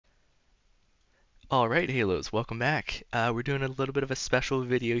Alright, Halos, welcome back. We're doing a little bit of a special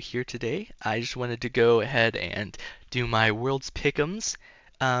video here today. I just wanted to go ahead and do my world's pick'ems.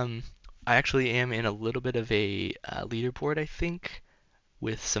 Um, I actually am in a little bit of a leaderboard, I think,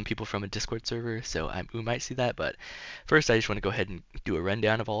 with some people from a Discord server, so we might see that. But first, I just want to go ahead and do a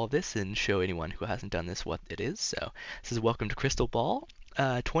rundown of all of this and show anyone who hasn't done this what it is. So this is Welcome to Crystal Ball.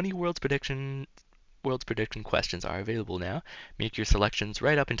 20 Worlds prediction questions are available now. Make your selections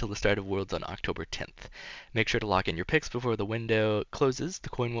right up until the start of Worlds on October 10th. Make sure to lock in your picks before the window closes. The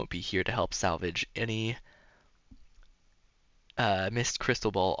coin won't be here to help salvage any missed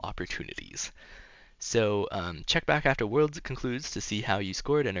crystal ball opportunities. So check back after Worlds concludes to see how you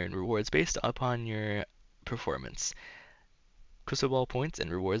scored and earn rewards based upon your performance. Crystal ball points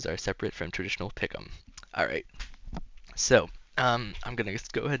and rewards are separate from traditional pick'em. All right, so I'm gonna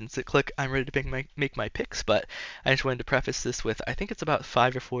just go ahead and click. I'm ready to make my picks, but I just wanted to preface this with I think it's about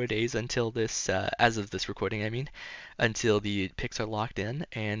 5 or 4 days until this, as of this recording, I mean, until the picks are locked in.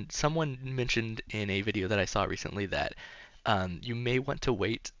 And someone mentioned in a video that I saw recently that you may want to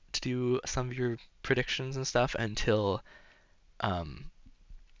wait to do some of your predictions and stuff until um,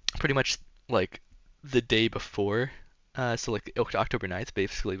 pretty much like the day before. So like October 9th,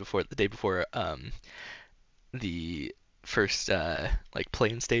 basically before the day before the first like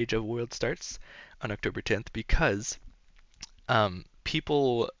playing stage of World starts on October 10th because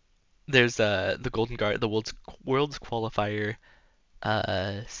people there's the Golden Guard the World's qualifier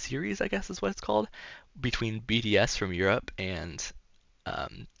series, I guess is what it's called, between BDS from Europe and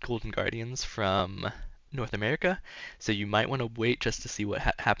Golden Guardians from North America. So you might want to wait just to see what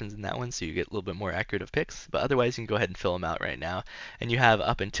happens in that one so you get a little bit more accurate of picks. But otherwise, you can go ahead and fill them out right now. And you have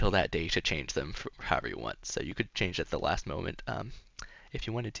up until that day to change them for however you want. So you could change at the last moment if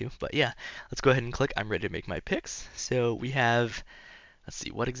you wanted to. But yeah, let's go ahead and click. I'm ready to make my picks. So we have, let's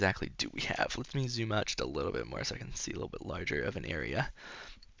see, what exactly do we have? Let me zoom out just a little bit more so I can see a little bit larger of an area.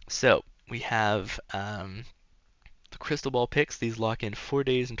 So we have the crystal ball picks. These lock in 4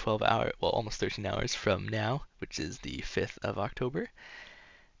 days and 12 hours, well, almost 13 hours from now, which is the 5th of October.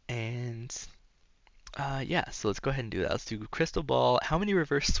 And yeah, so let's go ahead and do that. Let's do crystal ball. How many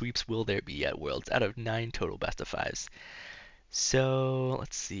reverse sweeps will there be at Worlds out of 9 total best of fives? So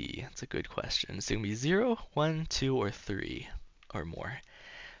let's see. That's a good question. It's going to be 0, 1, 2, or 3 or more.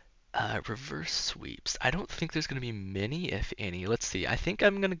 Reverse sweeps. I don't think there's going to be many, if any. Let's see. I think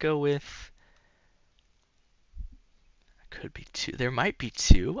I'm going to go with could be 2. There might be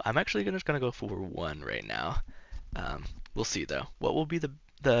 2. I'm actually just gonna go for 1 right now. We'll see though. What will be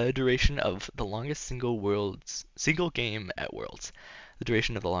the duration of the longest single game at Worlds? The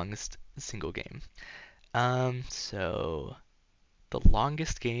duration of the longest single game. So the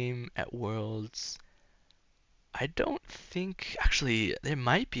longest game at Worlds. I don't think actually there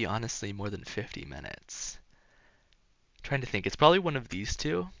might be honestly more than 50 minutes. I'm trying to think. It's probably one of these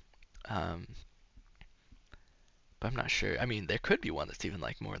two. Um, but I'm not sure. I mean, there could be one that's even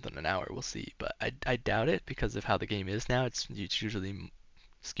like more than an hour. We'll see. But I doubt it because of how the game is now. It's usually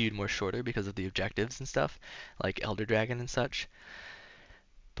skewed more shorter because of the objectives and stuff, like Elder Dragon and such.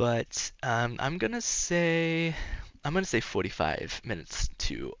 But I'm gonna say 45 minutes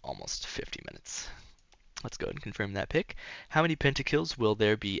to almost 50 minutes. Let's go ahead and confirm that pick. How many pentakills will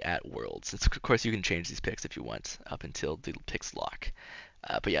there be at Worlds? Of course, you can change these picks if you want up until the picks lock.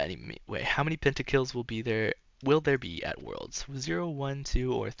 But yeah, anyway, how many pentakills will there be at Worlds? 0, 1,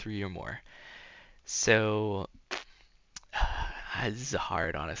 2, or 3 or more? So this is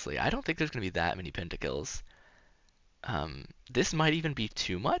hard, honestly. I don't think there's gonna be that many pentakills. This might even be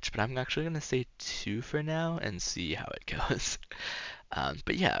too much, but I'm actually gonna say 2 for now and see how it goes.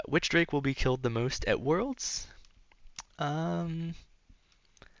 But yeah, which Drake will be killed the most at Worlds? Um,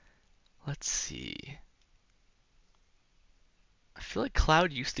 let's see. I feel like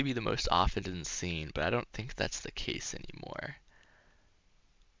Cloud used to be the most often seen, but I don't think that's the case anymore.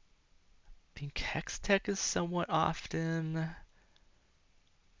 I think Hextech is somewhat often. I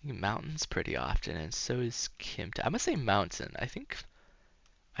think Mountain's pretty often, and so is Kimta. I'm gonna say Mountain. I think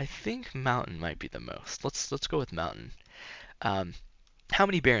Mountain might be the most. Let's go with Mountain. Um, how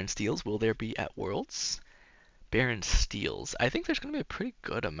many Baron Steals will there be at Worlds? Baron Steals. I think there's gonna be a pretty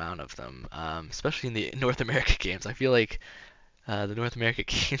good amount of them, especially in the North America games. I feel like the North America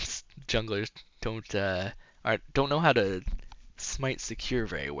games junglers don't know how to smite secure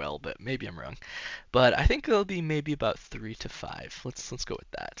very well, but maybe I'm wrong. But I think there'll be maybe about 3 to 5. Let's go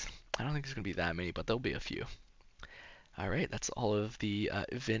with that. I don't think there's gonna be that many, but there'll be a few. All right, that's all of the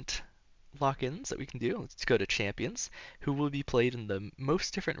event lock-ins that we can do. Let's go to champions, who will be played in the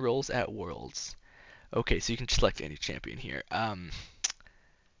most different roles at Worlds. Okay, so you can select any champion here.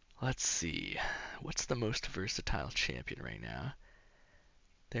 Let's see. What's the most versatile champion right now?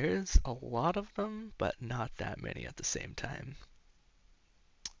 There's a lot of them, but not that many at the same time.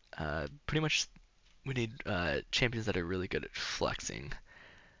 Pretty much we need champions that are really good at flexing.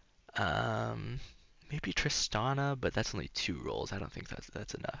 Um, Maybe Tristana, but that's only two roles. I don't think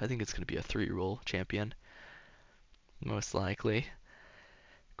that's enough. I think it's going to be a three-role champion, most likely.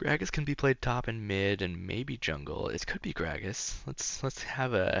 Gragas can be played top and mid, and maybe jungle. It could be Gragas. Let's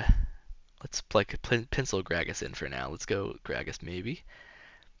pencil Gragas in for now. Let's go Gragas maybe.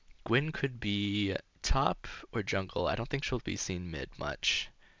 Gwen could be top or jungle. I don't think she'll be seen mid much.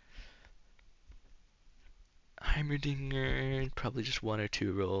 Heimerdinger, probably just one or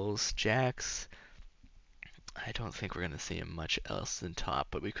two roles. Jax, I don't think we're going to see him much else than top,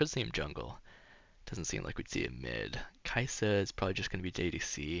 but we could see him jungle. Doesn't seem like we'd see him mid. Kaisa is probably just going to be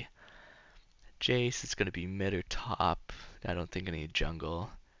JDC. Jace is going to be mid or top. I don't think any jungle,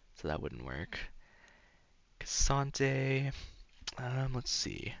 so that wouldn't work. Cassante, let's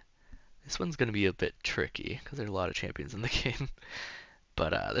see. This one's going to be a bit tricky because there's a lot of champions in the game.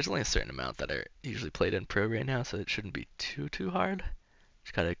 But there's only a certain amount that are usually played in pro right now, so it shouldn't be too hard.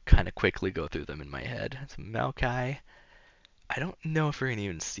 Just gotta kind of quickly go through them in my head. So Maokai. I don't know if we're gonna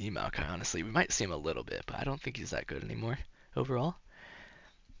even see Maokai, honestly. We might see him a little bit, but I don't think he's that good anymore overall.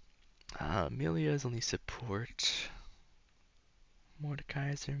 Amelia is only support.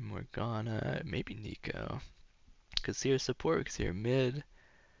 Mordekaiser, Morgana, maybe Nico. Could see her support, we could see her mid.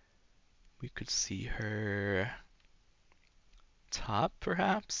 We could see her top,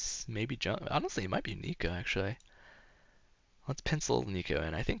 perhaps. Maybe jump. Honestly, it might be Nico, actually. Let's pencil Nico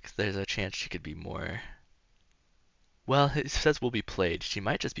in. I think there's a chance she could be more. Well, it says will be played. She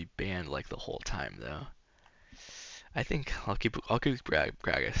might just be banned like the whole time, though. I think I'll keep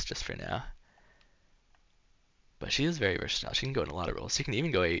Gragas just for now. But she is very versatile. She can go in a lot of roles. She can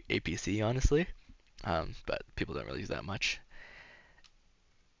even go APC, honestly. But people don't really use that much.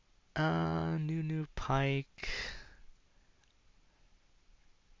 New Pike.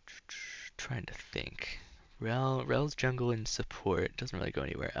 Trying to think. Rel's jungle and support. Doesn't really go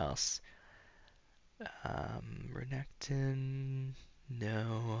anywhere else. Renekton.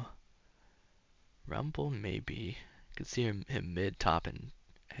 No. Rumble maybe. Could see him mid, top, and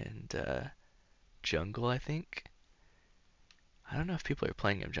jungle. I think. I don't know if people are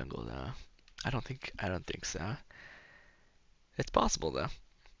playing him jungle though. I don't think so. It's possible though.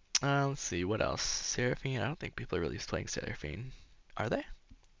 Let's see what else. Seraphine. I don't think people are really playing Seraphine. Are they?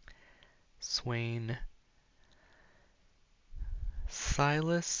 Swain.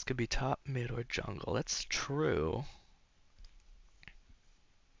 Silas could be top, mid, or jungle. That's true.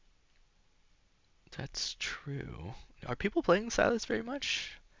 That's true. Are people playing Silas very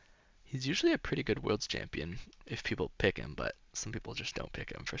much? He's usually a pretty good Worlds champion if people pick him, but some people just don't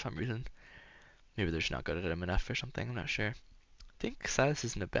pick him for some reason. Maybe they're just not good at him enough or something, I'm not sure. I think Silas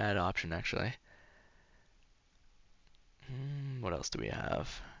isn't a bad option, actually. What else do we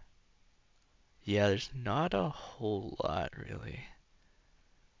have? Yeah, there's not a whole lot, really.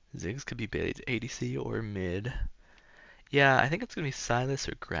 Ziggs could be ADC or mid. Yeah, I think it's gonna be Silas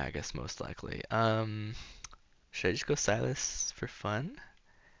or Gragas, most likely. Should I just go Silas for fun?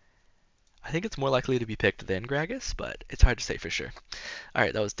 I think it's more likely to be picked than Gragas, but it's hard to say for sure.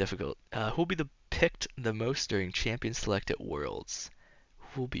 Alright, that was difficult. Who will be picked the most during Champion Select at Worlds?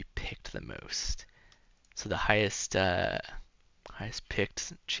 Who will be picked the most? So the highest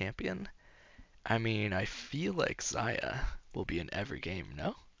picked champion? I mean, I feel like Zaya will be in every game,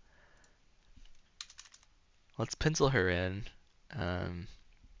 no? Let's pencil her in. Um,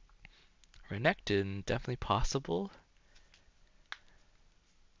 Renekton, definitely possible.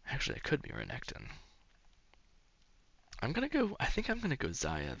 Actually, it could be Renekton. I think I'm gonna go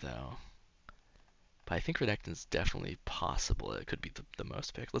Zaya though. But I think Renekton's definitely possible. It could be the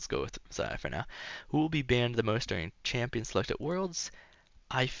most picked. Let's go with Zaya for now. Who will be banned the most during Champion Select at Worlds?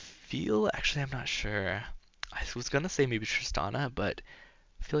 Actually, I'm not sure. I was gonna say maybe Tristana, but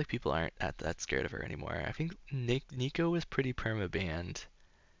I feel like people aren't that scared of her anymore. I think Nico was pretty perma-banned.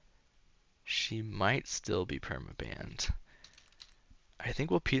 She might still be perma-banned. I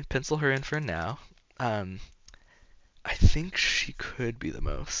think we'll pencil her in for now. Um, I think she could be the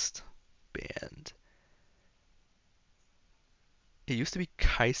most banned. It used to be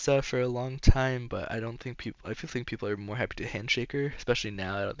Kaisa for a long time, but I feel think people are more happy to handshake her, especially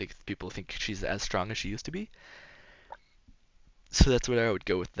now. I don't think people think she's as strong as she used to be. So that's what I would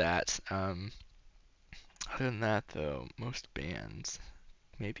go with that. Other than that, though, most bans.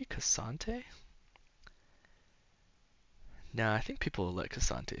 Maybe Cassante? No, I think people will let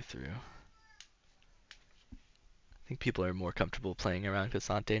Cassante through. I think people are more comfortable playing around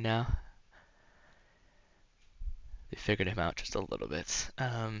Cassante now. They figured him out just a little bit.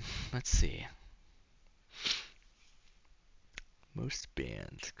 Let's see. Most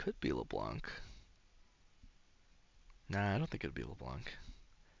banned could be LeBlanc. Nah, I don't think it'd be LeBlanc.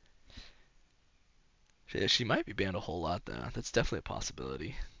 She might be banned a whole lot though. That's definitely a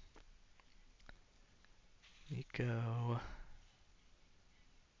possibility. Nico.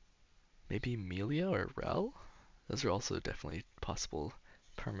 Maybe Amelia or Rel? Those are also definitely possible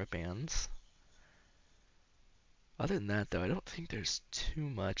perma bans. Other than that though, I don't think there's too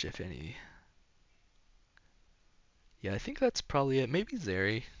much, if any. Yeah, I think that's probably it. Maybe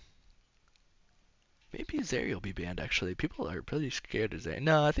Zeri. Maybe Zeri will be banned actually. People are pretty scared of Zeri.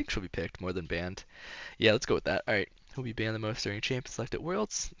 No, I think she'll be picked more than banned. Yeah, let's go with that. Alright. Who'll be banned the most during Champions Select at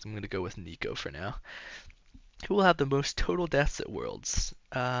Worlds? I'm gonna go with Nico for now. Who will have the most total deaths at Worlds?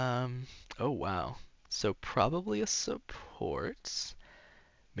 Oh wow. So probably a support.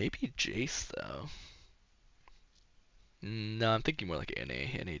 Maybe Jace though. No, I'm thinking more like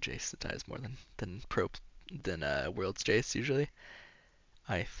NA. NA Jace dies more than pro than Worlds Jace usually.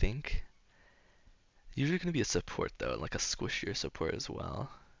 I think. Usually gonna be a support though, like a squishier support as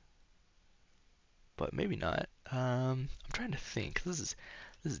well. But maybe not. I'm trying to think. This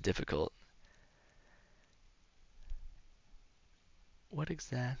is difficult. What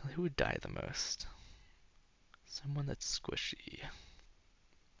exactly? Who would die the most? Someone that's squishy.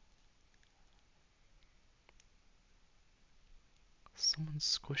 Someone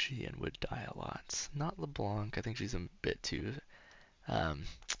squishy and would die a lot. Not LeBlanc. I think she's a bit too, um,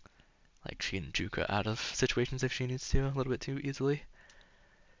 like she can juke her out of situations if she needs to a little bit too easily.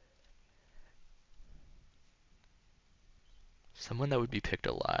 Someone that would be picked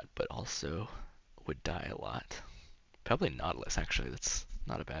a lot, but also would die a lot. Probably Nautilus, actually. That's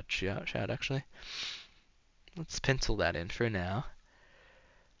not a bad shout, actually. Let's pencil that in for now.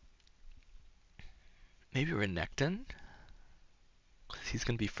 Maybe Renekton? Because he's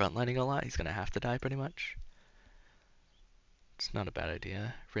going to be frontlining a lot. He's going to have to die pretty much. It's not a bad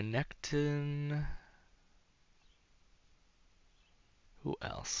idea. Renekton. Who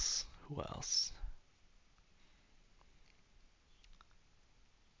else? Who else?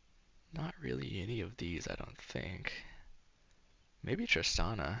 Not really any of these, I don't think. Maybe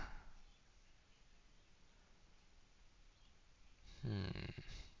Tristana. Hmm.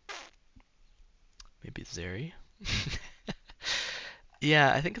 Maybe Zeri?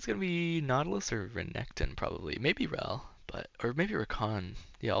 Yeah, I think it's gonna be Nautilus or Renekton probably. Maybe Rel, but or maybe Rakan.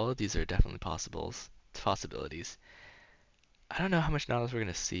 Yeah, all of these are definitely possibilities. I don't know how much Nautilus we're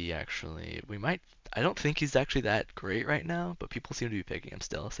gonna see actually. We might. I don't think he's actually that great right now, but people seem to be picking him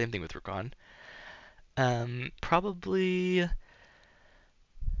still. Same thing with Rakan. Probably.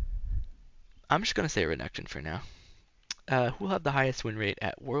 I'm just gonna say Renekton for now. Who will have the highest win rate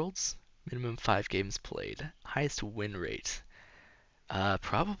at Worlds? Minimum 5 games played. Highest win rate.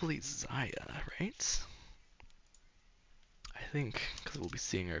 Probably Zaya, right? I think, because we'll be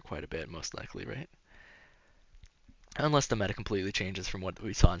seeing her quite a bit, most likely, right? Unless the meta completely changes from what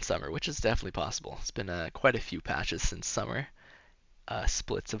we saw in summer, which is definitely possible. It's been quite a few patches since summer,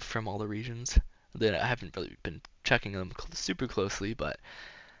 splits from all the regions. Then I haven't really been checking them super closely, but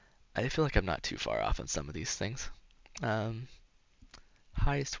I feel like I'm not too far off on some of these things. Um,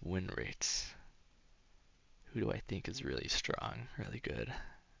 Highest win rate. Who do I think is really strong, really good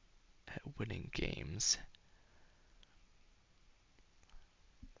at winning games?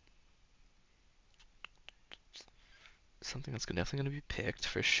 Something that's definitely going to be picked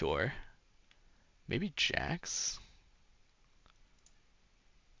for sure. Maybe Jax?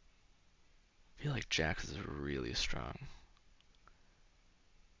 I feel like Jax is really strong.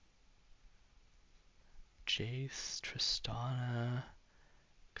 Jace, Tristana,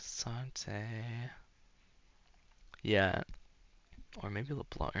 Xante. Yeah, or maybe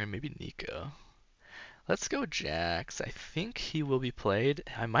LeBlanc, or maybe Nico. Let's go Jax. I think he will be played.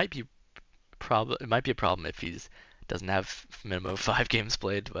 It might be a problem if he doesn't have minimum of 5 games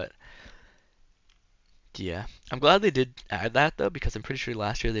played, but yeah. I'm glad they did add that though, because I'm pretty sure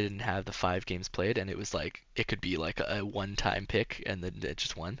last year they didn't have the 5 games played, and it was like it could be like a one-time pick, and then it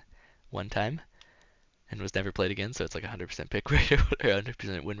just won one time and was never played again. So it's like 100% pick rate or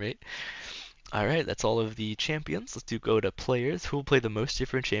 100% win rate. All right, that's all of the champions. Let's go to players. Who will play the most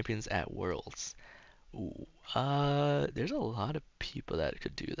different champions at Worlds? Ooh, there's a lot of people that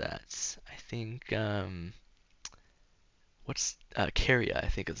could do that. I think what's Carrier? I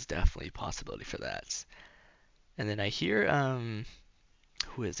think is definitely a possibility for that. And then I hear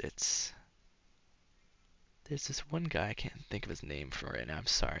who is it? There's this one guy I can't think of his name from right now. I'm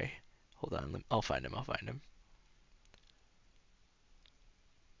sorry. Hold on, I'll find him. I'll find him.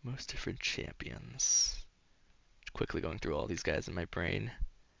 Most different champions. quickly going through all these guys in my brain.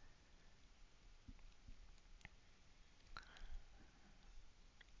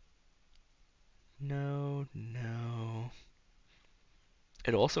 No, no.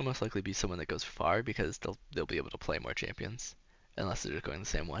 It'll also most likely be someone that goes far because they'll be able to play more champions, unless they're just going the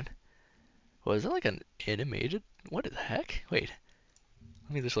same one. Well, is that like an animated? What the heck? Wait,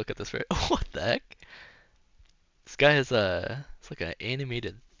 let me just look at this right. What the heck? This guy has it's like an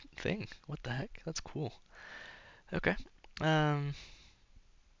animated thing. What the heck? That's cool. Okay. Um,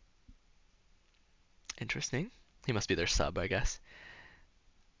 Interesting. He must be their sub, I guess.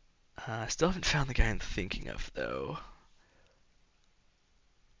 I still haven't found the guy I'm thinking of though.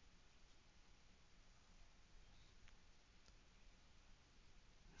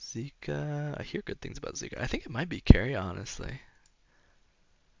 Zika. I hear good things about Zika. I think it might be Carry, honestly.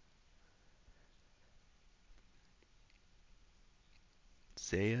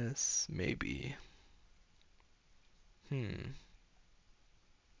 Zeus, maybe. Hmm.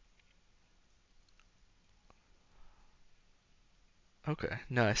 Okay.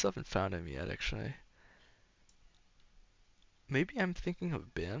 No, I still haven't found him yet, actually. Maybe I'm thinking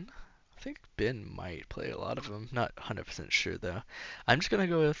of Bin. I think Bin might play a lot of them. Not 100% sure though. I'm just gonna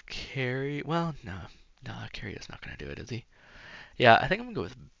go with Carry. Well, no, no, Carry is not gonna do it, is he? Yeah, I think I'm gonna go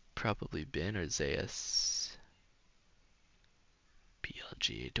with probably Bin or Zeus.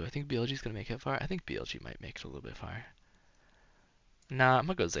 BLG. Do I think BLG is gonna make it far? I think BLG might make it a little bit far. Nah, I'm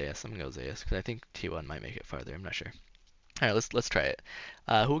gonna go Zeus. I'm gonna go Zeus because I think T1 might make it farther. I'm not sure. All right, let's try it.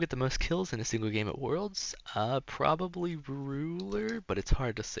 Who will get the most kills in a single game at Worlds? Probably Ruler, but it's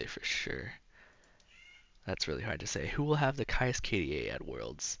hard to say for sure. That's really hard to say. Who will have the highest KDA at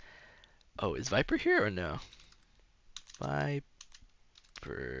Worlds? Oh, is Viper here or no?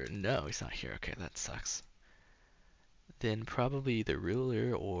 Viper. No, he's not here. Okay, that sucks. Then probably either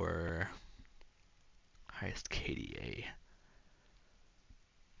Ruler or highest KDA.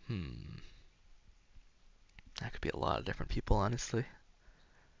 Hmm. That could be a lot of different people, honestly.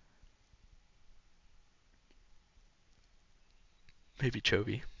 Maybe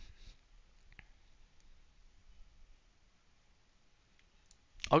Chovy.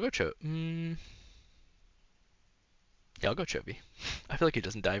 I'll go yeah, I'll go Chovy. I feel like he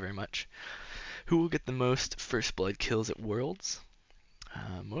doesn't die very much. Who will get the most first blood kills at Worlds?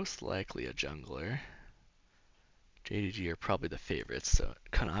 Most likely a jungler. JDG are probably the favorites, so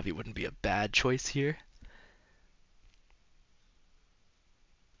Kanavi wouldn't be a bad choice here.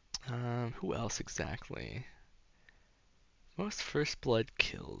 Who else exactly? Most first blood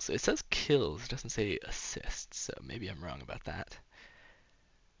kills. It says kills, it doesn't say assists, so maybe I'm wrong about that.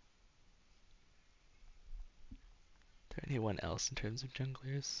 Is there anyone else in terms of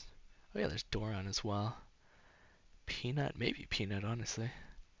junglers? Oh yeah, there's Doran as well. Peanut, maybe Peanut, honestly.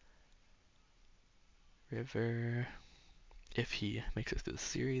 River, if he makes it through the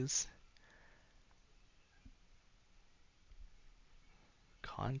series.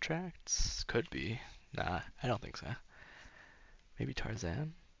 Contracts? Could be. Nah, I don't think so. Maybe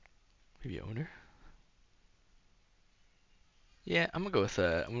Tarzan? Maybe Owner? Yeah, I'm gonna go with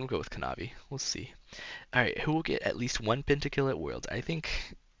Kanavi. We'll see. All right, who will get at least one pentakill at Worlds? I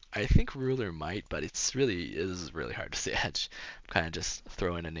think Ruler might, but it's really is really hard to say. I'm kind of just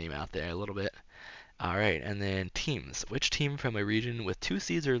throwing a name out there a little bit. All right, and then teams. Which team from a region with 2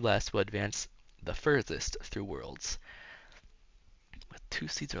 seeds or less will advance the furthest through Worlds? With 2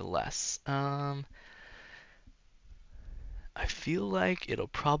 seeds or less. I feel like it'll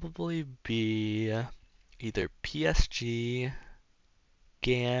probably be either PSG,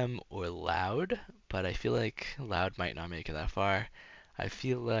 Gam, or Loud, but I feel like Loud might not make it that far. I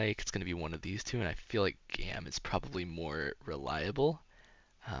feel like it's going to be one of these two, and I feel like Gam is probably more reliable.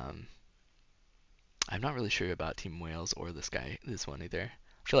 Um, I'm not really sure about Team Wales or this one either.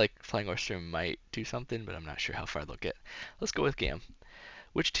 I feel like Flying Oyster might do something, but I'm not sure how far they'll get. Let's go with Gam.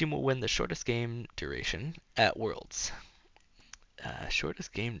 Which team will win the shortest game duration at Worlds?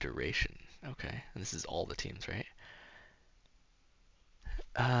 Shortest game duration. Okay, and this is all the teams, right?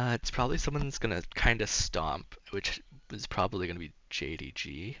 It's probably someone that's gonna kind of stomp, which is probably gonna be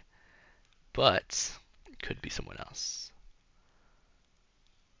JDG, but it could be someone else.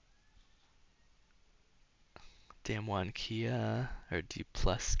 Damwon Kia, or D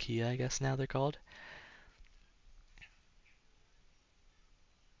plus Kia, I guess now they're called.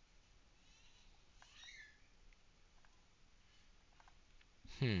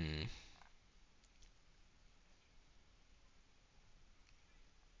 Hmm.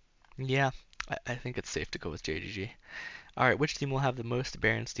 Yeah, I think it's safe to go with JDG. Alright, which team will have the most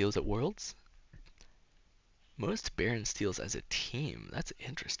Baron steals at Worlds? Most Baron steals as a team. That's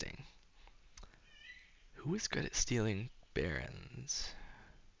interesting. Who is good at stealing barons?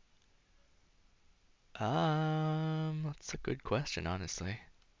 That's a good question, honestly.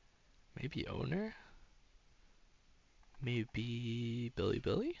 Maybe owner? Maybe Billy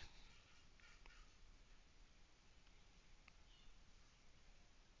Billy?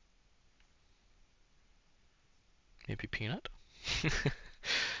 Maybe Peanut?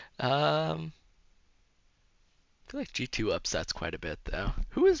 um, I feel like G2 upsets quite a bit though.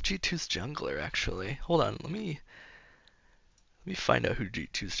 Who is G2's jungler actually? Hold on, let me find out who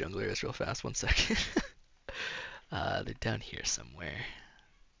G2's jungler is real fast. 1 second. They're down here somewhere.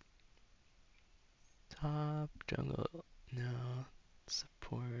 Top jungle, no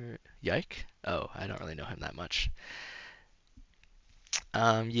support. Yike? Oh, I don't really know him that much.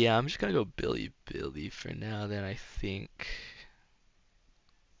 Yeah, I'm just gonna go Billy Billy for now. Then I think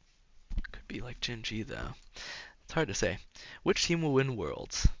could be like Genji though. It's hard to say. Which team will win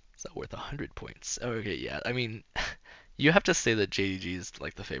Worlds? Is that worth 100 points? Okay, yeah. I mean, you have to say that JDG is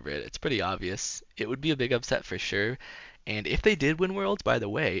like the favorite. It's pretty obvious. It would be a big upset for sure. And if they did win Worlds, by the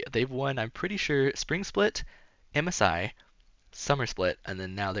way, they've won, I'm pretty sure, Spring Split, MSI, Summer Split, and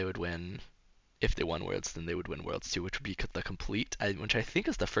then now they would win. If they won Worlds, then they would win Worlds too, which would be the complete, which I think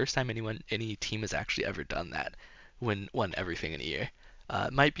is the first time any team has actually ever done that, won everything in a year.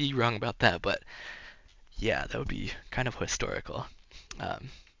 Might be wrong about that, but yeah, that would be kind of historical. Um,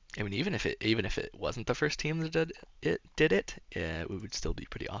 I mean, even if it wasn't the first team that did it, it would still be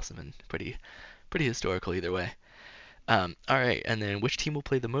pretty awesome and pretty historical either way. All right, and then which team will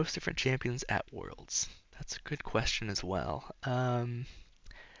play the most different champions at Worlds? That's a good question as well.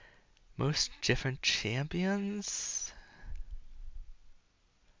 Most different champions?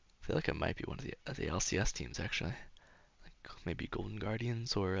 I feel like it might be one of the LCS teams actually, like maybe Golden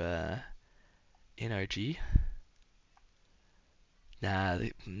Guardians or NRG. Nah,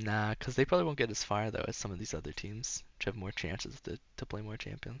 because they probably won't get as far though as some of these other teams, which have more chances to play more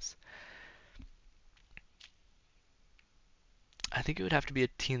champions. I think it would have to be a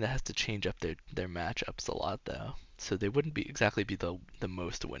team that has to change up their matchups a lot though, so they wouldn't be exactly be the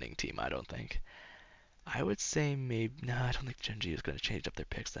most winning team. I don't think. I would say maybe no. I don't think Genji is going to change up their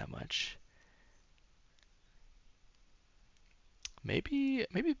picks that much. Maybe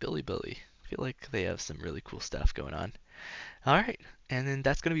Billy Billy. I feel like they have some really cool stuff going on. All right, and then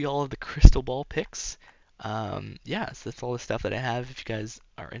that's going to be all of the crystal ball picks. Yeah, so that's all the stuff that I have. If you guys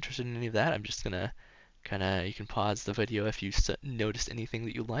are interested in any of that, I'm just gonna you can pause the video if you noticed anything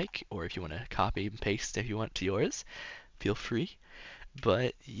that you like, or if you want to copy and paste if you want to yours, feel free.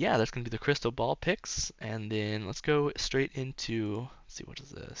 But yeah, that's gonna be the crystal ball picks, and then let's go straight into, let's see, what is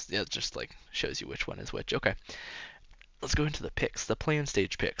this? Yeah, it just like shows you which one is which. Okay, let's go into the picks, the play-in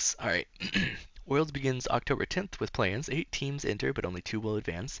stage picks. All right. Worlds begins October 10th with play-ins. 8 teams enter, but only 2 will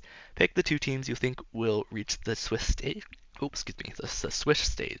advance. Pick the 2 teams you think will reach the Swiss stage. Oops, excuse me, the Swiss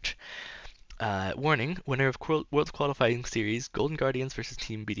stage. Warning, winner of Worlds qualifying series Golden Guardians versus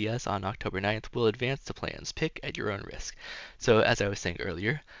Team BDS on October 9th will advance to play-ins. Pick at your own risk. So as I was saying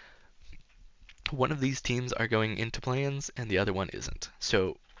earlier, one of these teams are going into play-ins and the other one isn't.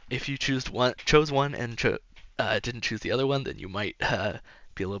 So if you chose one and didn't choose the other one, then you might be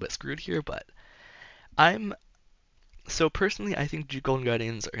a little bit screwed here, but I'm so personally, I think Golden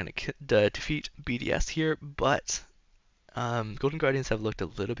Guardians are going to defeat BDS here, but Golden Guardians have looked a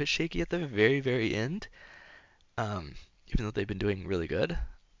little bit shaky at the very, very end, um, even though they've been doing really good.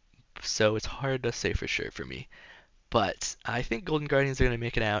 So it's hard to say for sure for me. But I think Golden Guardians are going to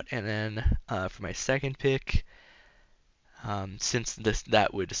make it out, and then for my second pick, since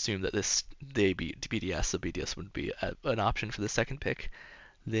that would assume that they beat BDS, so BDS would be an option for the second pick,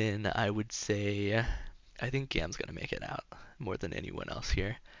 then I would say I think Gam's gonna make it out more than anyone else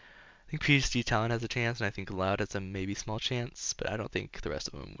here. I think PSG Talent has a chance, and I think Loud has a maybe small chance, but I don't think the rest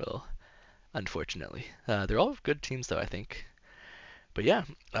of them will, unfortunately. They're all good teams, though, I think. But yeah,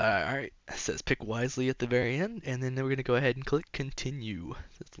 alright, it says pick wisely at the very end, and then we're going to go ahead and click continue.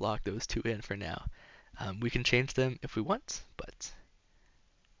 Let's lock those 2 in for now. We can change them if we want, but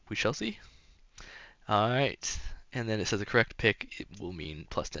we shall see. Alright, and then it says a correct pick, it will mean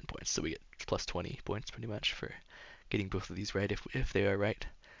plus 10 points, so we get plus 20 points pretty much for getting both of these right if they are right.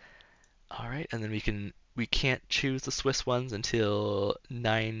 Alright, and then we can't choose the Swiss ones until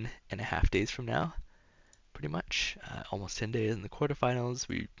 9.5 days from now, pretty much. Almost 10 days in the quarterfinals.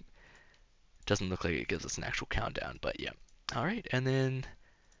 It doesn't look like it gives us an actual countdown, but yeah. Alright, and then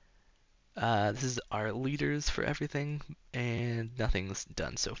this is our leaders for everything, and nothing's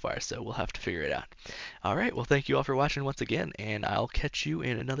done so far, so we'll have to figure it out. Alright, well thank you all for watching once again, and I'll catch you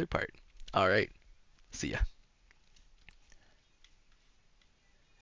in another part. Alright, see ya.